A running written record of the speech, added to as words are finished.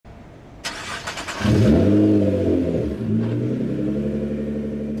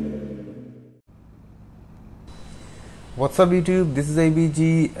What's up YouTube, this is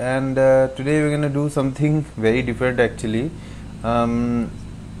ABG, and today we're gonna do something very different actually.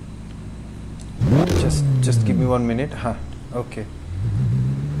 Just give me 1 minute. Okay.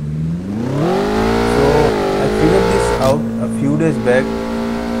 So I figured this out a few days back,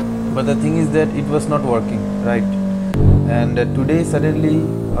 but the thing is that it was not working, right? And today suddenly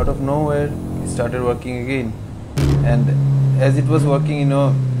out of nowhere it started working again, and as it was working, you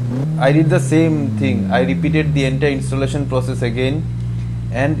know, I did the same thing. I repeated the entire installation process again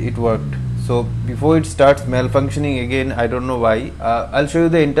and it worked. So before it starts malfunctioning again, I don't know why. I'll show you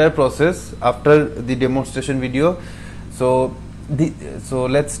the entire process after the demonstration video. So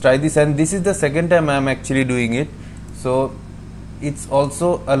let's try this, and this is the second time I'm actually doing it. So it's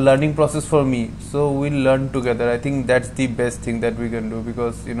also a learning process for me. So we'll learn together. I think that's the best thing that we can do,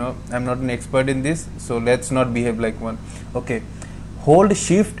 because you know I'm not an expert in this. So let's not behave like one. Okay. Hold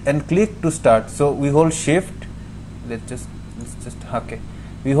shift and click to start. So we hold shift, let's just okay,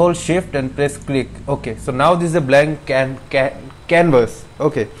 we hold shift and press click. Okay, so now this is a blank canvas.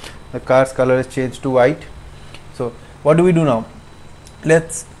 Okay, the car's color is changed to white. So what do we do now?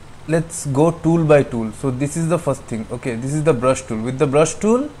 Let's go tool by tool. So this is the first thing. Okay, this is the brush tool. With the brush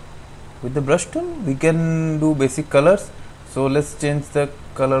tool we can do basic colors. So let's change the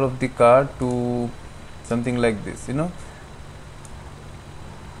color of the car to something like this, you know.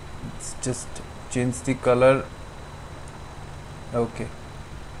 Just change the color. Okay,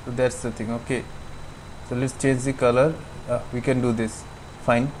 so that's the thing. Okay, so let's change the color. We can do this.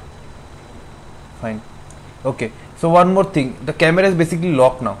 Fine. Okay, so one more thing, the camera is basically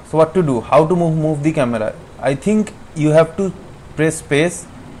locked now. So what to do? How to move the camera? I think you have to press space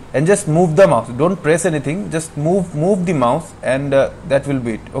and just move the mouse. Don't press anything, just move the mouse, and that will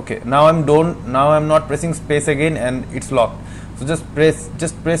be it. Okay, now I'm not pressing space again and it's locked. So just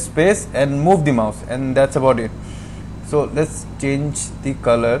press space and move the mouse, and that's about it. So let's change the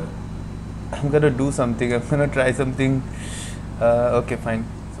color. I'm gonna do something. I'm gonna try something. Okay, fine.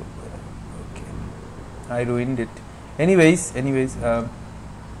 So, okay, I ruined it. Anyways,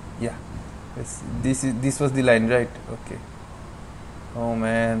 yeah. This was the line, right? Okay. Oh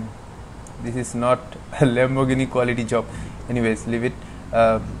man, this is not a Lamborghini quality job. Anyways, leave it.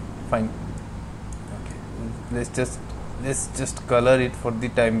 Fine. Okay, let's just color it for the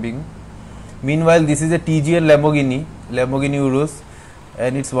time being. Meanwhile, this is a TGN Lamborghini Urus,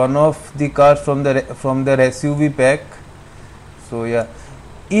 and it's one of the cars from their SUV pack. So yeah,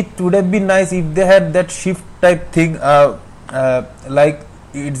 it would have been nice if they had that shift type thing, like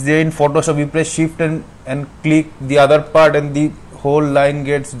it's there in Photoshop. You press shift and click the other part, and the whole line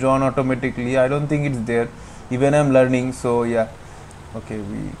gets drawn automatically. I don't think it's there. Even I'm learning. So yeah, okay,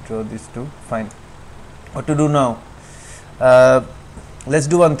 we draw this too. Fine. What to do now? Let's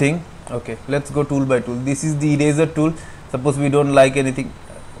do one thing. Okay, let's go tool by tool. This is the eraser tool. Suppose we don't like anything.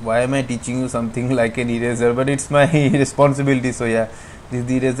 Why am I teaching you something like an eraser? But it's my responsibility. So yeah, this is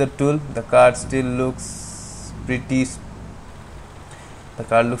the eraser tool. The car still looks pretty. The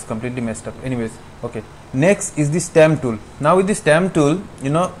car looks completely messed up. Anyways, okay. Next is the stamp tool. Now with the stamp tool, you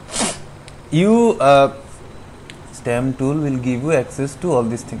know, stamp tool will give you access to all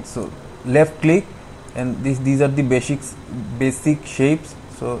these things. So left click, and these are the basic shapes.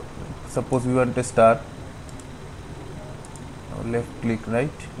 So suppose we want a star. Left click, right?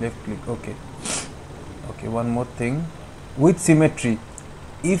 Left click. Okay. One more thing, with symmetry.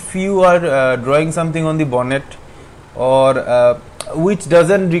 If you are drawing something on the bonnet, or which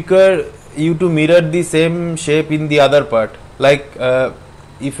doesn't require you to mirror the same shape in the other part, like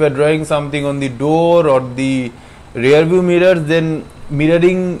if you are drawing something on the door or the rear view mirrors, then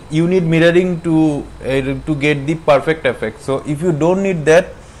you need mirroring to get the perfect effect. So if you don't need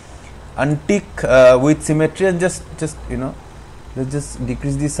that, untick with symmetry, and just you know, let's just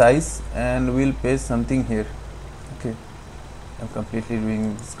decrease the size, and we'll paste something here. Okay, I'm completely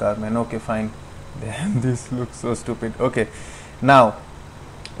doing this car, man. Okay, fine. Damn, this looks so stupid. Okay, now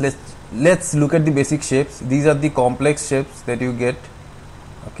let's look at the basic shapes. These are the complex shapes that you get.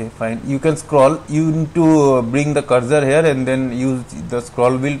 Okay, fine. You can scroll. You need to bring the cursor here and then use the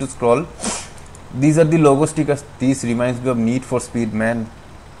scroll wheel to scroll. These are the logo stickers. This reminds me of Need for Speed, man.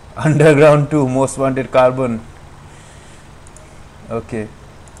 Underground 2, Most Wanted Carbon. Okay,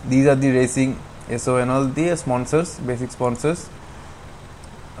 these are the racing SO and all the sponsors, basic sponsors.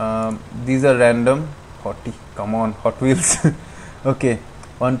 These are random. Come on, Hot Wheels. Okay,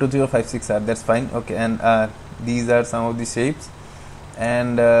 1 2 3 4 5 6 7, that's fine. Okay, and these are some of the shapes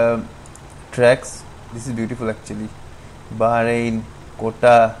and tracks. This is beautiful actually. Bahrain,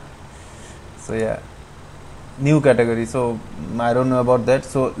 Kota. So So yeah, new category. So I don't know about that.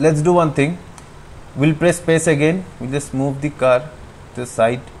 So let's do one thing. We'll press space again. We'll just move the car to the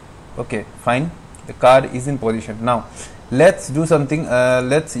side. Okay, fine. The car is in position. Now let's do something.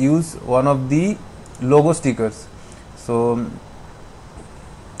 Let's use one of the logo stickers. So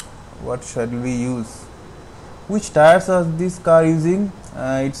what shall we use? Which tires are this car using?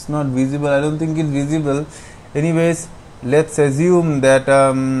 It's not visible. I don't think it's visible. Anyways, let's assume that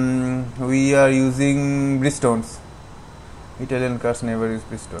we are using Bristones. Italian cars never use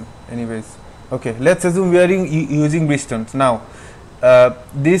Bristone. Anyways, okay, let's assume we are using Bristones. Now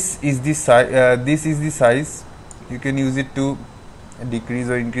this is the size. This is the size. You can use it to decrease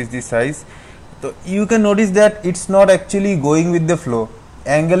or increase the size. So you can notice that it's not actually going with the flow.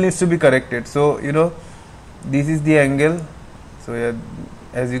 Angle needs to be corrected. So you know, this is the angle. So yeah,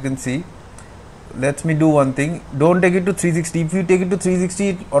 as you can see, let me do one thing. Don't take it to 360. If you take it to 360,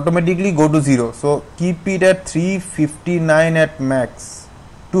 it automatically go to 0. So keep it at 359 at max.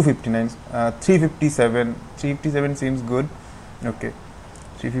 259, 357. 357 seems good. Okay,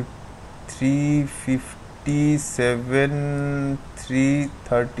 357,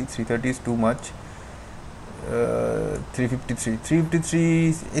 330 is too much.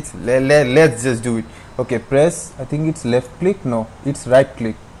 353. It's let's just do it. Okay, press. I think it's left click. No, it's right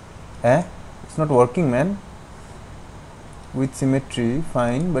click. It's not working, man. With symmetry,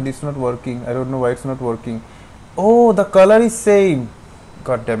 fine, but it's not working. I don't know why it's not working. Oh, the color is same.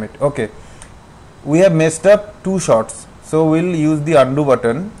 God damn it. Okay, we have messed up two shots. So we'll use the undo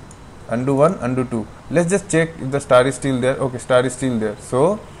button. Undo 1, undo 2. Let's just check if the star is still there. Okay, star is still there.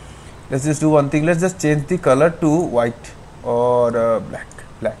 So let's just do one thing. Let's just change the color to white or black.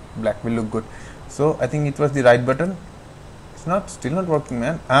 Black will look good. So I think it was the right button. It's not, still not working,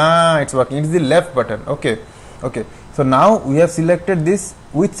 man. It's working. It's the left button. Okay. So now we have selected this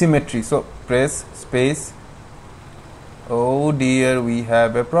with symmetry. So press space. Oh dear, we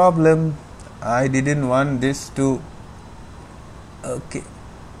have a problem. I didn't want this to. Okay,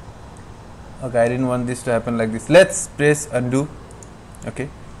 I didn't want this to happen like this. Let's press undo. Okay,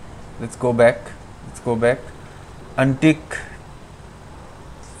 let's go back. Untick.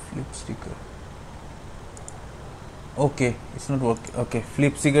 Flip sticker. Okay, it's not working. Okay,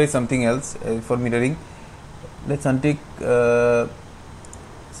 flip sticker is something else for mirroring. Let's untick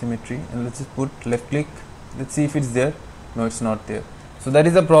symmetry and let's just put left click. Let's see if it's there. No, it's not there. So that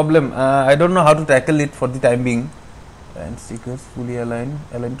is a problem. I don't know how to tackle it for the time being. And stickers fully align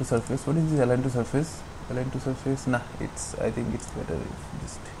to surface. What is this align to surface? Nah, I think it's better if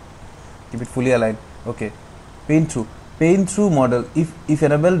just keep it fully aligned. Okay, paint through model. If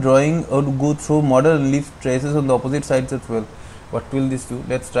enable drawing or go through model and leave traces on the opposite sides as well. What will this do?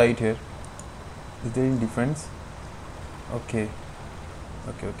 Let's try it here. Is there any difference? Okay,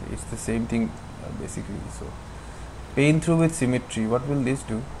 it's the same thing basically. So paint through with symmetry. What will this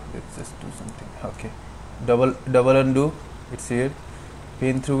do? Let's just do something. Okay, double undo. It's here.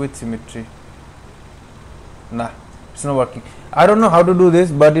 Paint through with symmetry. Nah, it's not working. I don't know how to do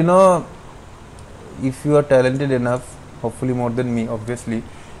this, but you know, if you are talented enough, hopefully more than me, obviously,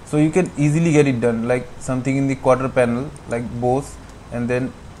 so you can easily get it done. Like something in the quarter panel, like both, and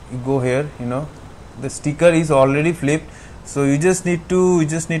then you go here. You know, the sticker is already flipped, so you just need to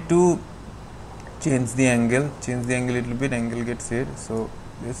change the angle a little bit. Angle gets here, so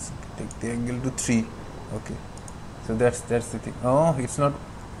let's take the angle to 3. Okay, so that's the thing. Oh, it's not,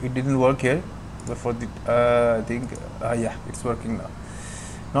 it didn't work here, but for the I think yeah, it's working now.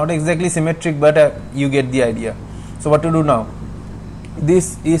 Not exactly symmetric, but you get the idea. So what to do now?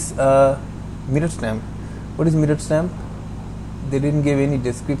 This is a mirror stamp. What is mirror stamp? They didn't give any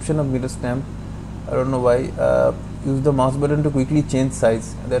description of mirror stamp. I don't know why. Use the mouse button to quickly change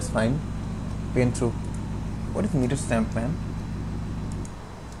size. That's fine. Paint through. What is mirror stamp, man?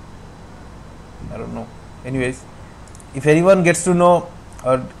 I don't know. Anyways, if anyone gets to know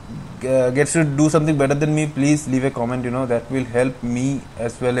or gets to do something better than me, please leave a comment. You know, that will help me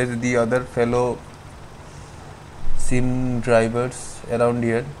as well as the other fellow sim drivers around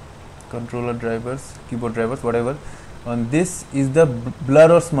here, controller drivers, keyboard drivers, whatever. And this is the blur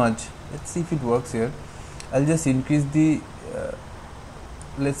or smudge. Let's see if it works here. I'll just increase the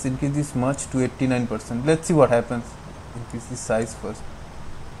let's increase the smudge to 89%. Let's see what happens. Increase the size first.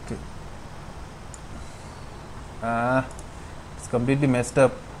 Okay. It's completely messed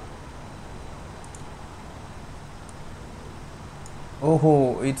up.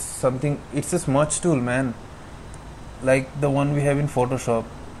 Oh, it's something. It's a smudge tool, man, like the one we have in Photoshop.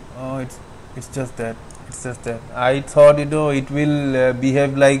 Oh, it's just that. I thought, you know, it will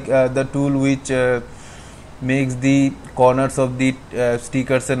behave like the tool which makes the corners of the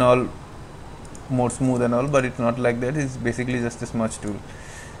stickers and all more smooth and all, but it's not like that. It's basically just a smudge tool.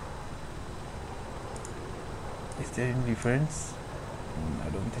 Is there any difference? I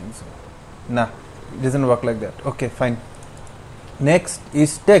don't think so. Nah, it doesn't work like that. Okay, fine. Next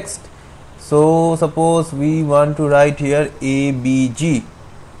is text. So suppose we want to write here ABG,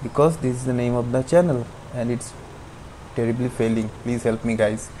 because this is the name of the channel and it's terribly failing. Please help me,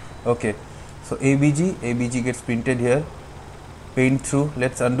 guys. Okay, so ABG gets printed here. Paint through.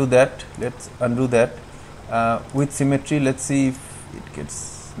 Let's undo that. With symmetry, let's see if it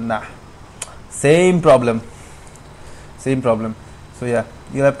gets. Nah, same problem. So yeah,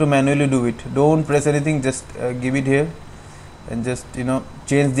 you have to manually do it. Don't press anything, just give it here and just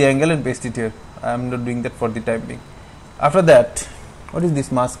change the angle and paste it here. I am not doing that for the time being. After that, what is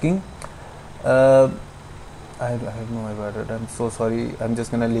this masking? I have no idea about it. I'm so sorry. I'm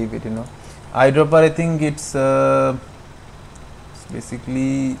just gonna leave it. Eyedropper, I think it's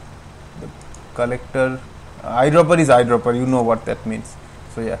basically the collector. Eyedropper is eyedropper. You know what that means.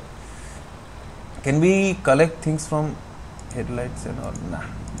 So yeah, can we collect things from headlights and all? Nah,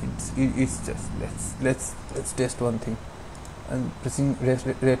 it's just let's test one thing. I'm pressing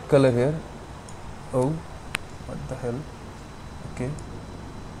red color here. Oh, what the hell? Okay,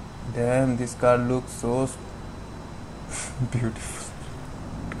 damn, this car looks so beautiful.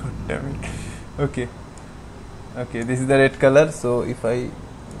 God damn it. Okay, this is the red color. So if I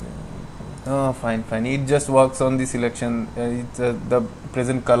fine, it just works on the selection. It's the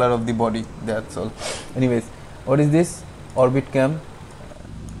present color of the body, that's all. Anyways, what is this? Orbit cam.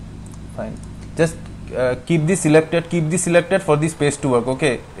 Fine, just keep this selected for this space to work.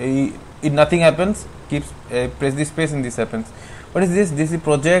 Okay, if nothing happens, press this space and this happens. What is this? This is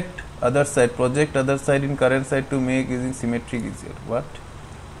project other side in current side to make using symmetry easier. What?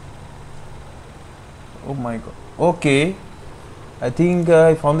 Oh my god. Okay, I think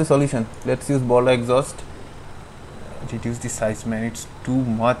I found the solution. Let's use Bodhak exhaust. Reduce the size, man, it's too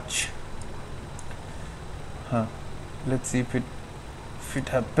much. Let's see if it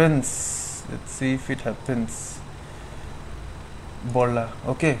happens. Bodhak,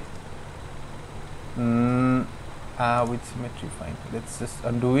 okay. With symmetry, fine. Let's just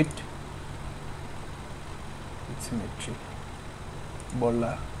undo it. With symmetry,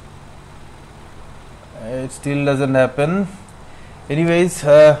 Bodhak. It still doesn't happen. Anyways,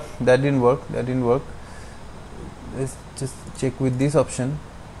 that didn't work. Let's just check with this option,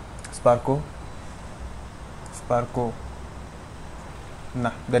 Sparko.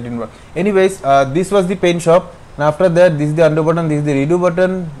 Nah, that didn't work. Anyways, this was the paint shop. And after that, this is the undo button, this is the redo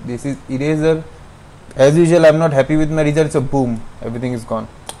button, this is eraser. As usual, I'm not happy with my result, so boom, everything is gone.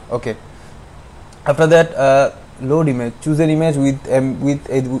 Okay. After that, load image. Choose an image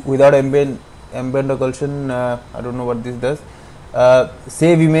without ambient occlusion. I don't know what this does.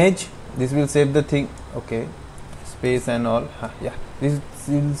 Save image. This will save the thing. Okay, space and all. Yeah, this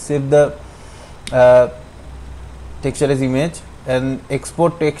will save the texture as image. And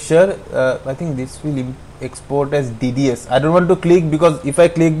export texture, I think this will export as DDS. I don't want to click, because if I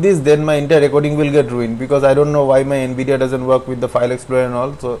click this, then my entire recording will get ruined, because I don't know why my NVIDIA doesn't work with the file explorer and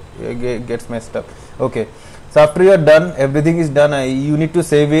all, so it gets messed up. Okay, so after you are done, everything is done, you need to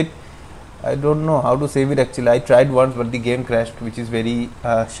save it. I don't know how to save it actually. I tried once, but the game crashed, which is very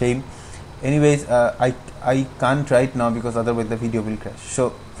shame. Anyways, I can't try it now, because otherwise the video will crash.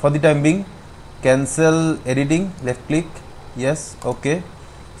 So for the time being, cancel editing, left click. Yes, okay,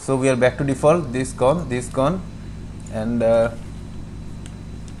 so we are back to default. This gone, and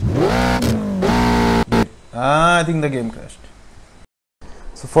I think the game crashed.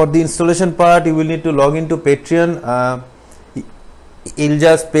 So for the installation part, you will need to log into Patreon.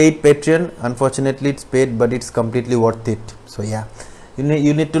 Ilja's paid Patreon. Unfortunately, it's paid, but it's completely worth it. So yeah,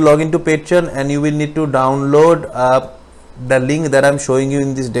 you need to log into Patreon, and you will need to download the link that I'm showing you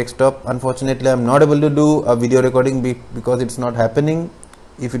in this desktop. Unfortunately, I'm not able to do a video recording because it's not happening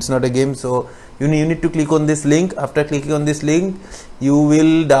if it's not a game. So you need to click on this link. After clicking on this link, you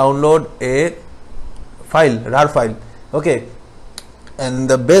will download a file, RAR file. Okay, and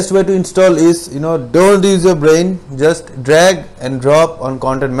the best way to install is, don't use your brain, just drag and drop on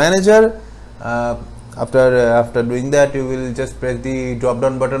Content Manager. After doing that, you will just press the drop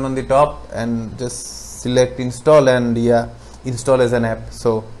down button on the top and just select install, and yeah, install as an app.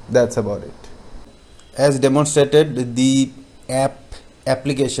 So that's about it. As demonstrated, the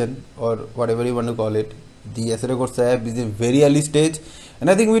application, or whatever you want to call it, the Assetto Corsa app is in very early stage, and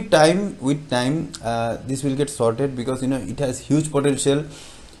I think with time this will get sorted, because it has huge potential.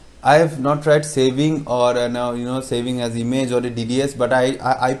 I have not tried saving or now saving as image or a DDS, but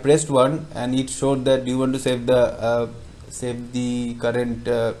I pressed one and it showed that you want to save the current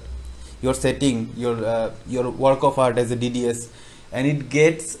your setting, your work of art as a DDS, and it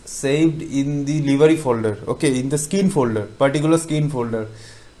gets saved in the library folder, okay, in the skin folder, particular skin folder.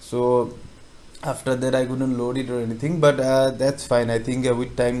 So after that I couldn't load it or anything, but that's fine. I think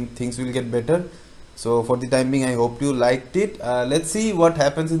with time things will get better. So for the time being, I hope you liked it. Let's see what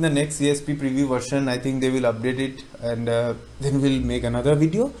happens in the next CSP preview version. I think they will update it, and then we'll make another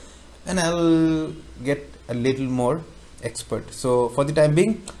video and I'll get a little more expert. So for the time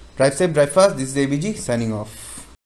being, drive safe, drive fast. This is ABG signing off.